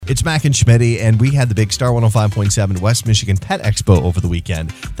It's Mac and Shmitty, and we had the big Star 105.7 West Michigan Pet Expo over the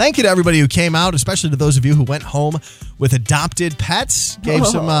weekend. Thank you to everybody who came out, especially to those of you who went home with adopted pets. Gave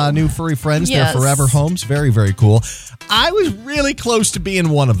some new furry friends their forever homes. Very, very cool. I was really close to being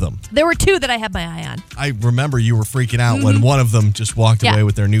one of them. There were two that I had my eye on. I remember you were freaking out when one of them just walked away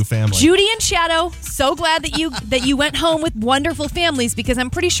with their new family. Judy and Shadow, so glad that you went home with wonderful families, because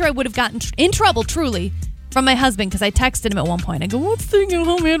I'm pretty sure I would have gotten in trouble, truly, from my husband, because I texted him at one point. I go, "What's the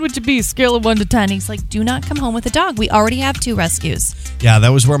how mad would you be? Scale of 1 to 10. He's like, "Do not come home with a dog. We already have 2 rescues." Yeah, that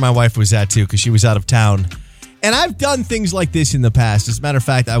was where my wife was at, too, because she was out of town. And I've done things like this in the past. As a matter of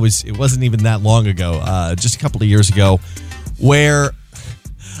fact, it wasn't even that long ago, just a couple of years ago, where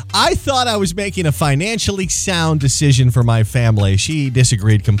I thought I was making a financially sound decision for my family. She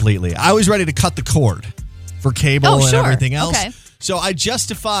disagreed completely. I was ready to cut the cord for cable and everything else. Okay. So I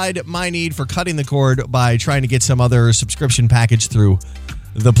justified my need for cutting the cord by trying to get some other subscription package through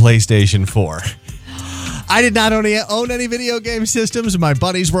the PlayStation 4. I did not own any video game systems. My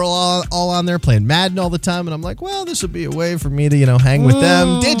buddies were all on there playing Madden all the time. And I'm like, well, this will be a way for me to, hang with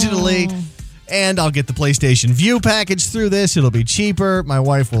them digitally. And I'll get the PlayStation View package through this. It'll be cheaper. My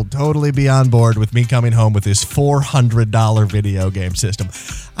wife will totally be on board with me coming home with this $400 video game system.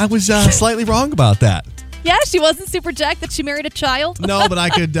 I was slightly wrong about that. Yeah, she wasn't super jacked that she married a child. No, but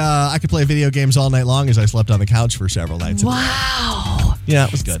I could play video games all night long as I slept on the couch for several nights. Wow. Yeah,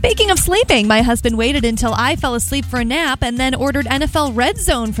 it was good. Speaking of sleeping, my husband waited until I fell asleep for a nap and then ordered NFL Red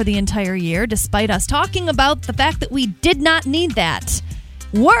Zone for the entire year, despite us talking about the fact that we did not need that.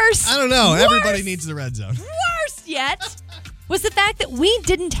 Worse. I don't know. Everybody needs the Red Zone. Worse yet was the fact that we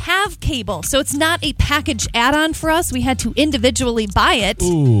didn't have cable. So it's not a package add-on for us. We had to individually buy it.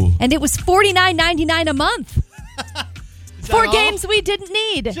 Ooh. And it was $49.99 a month. For games we didn't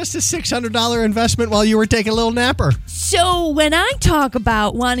need. Just a $600 investment while you were taking a little napper. So when I talk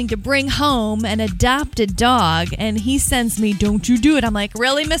about wanting to bring home an adopted dog and he sends me, "Don't you do it," I'm like,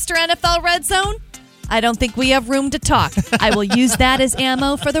 "Really, Mr. NFL Red Zone? I don't think we have room to talk. I will use that as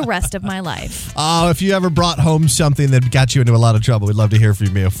ammo for the rest of my life." Oh, if you ever brought home something that got you into a lot of trouble, we'd love to hear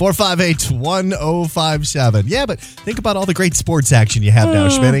from you. 458-1057. Yeah, but think about all the great sports action you have now,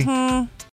 Shmitty.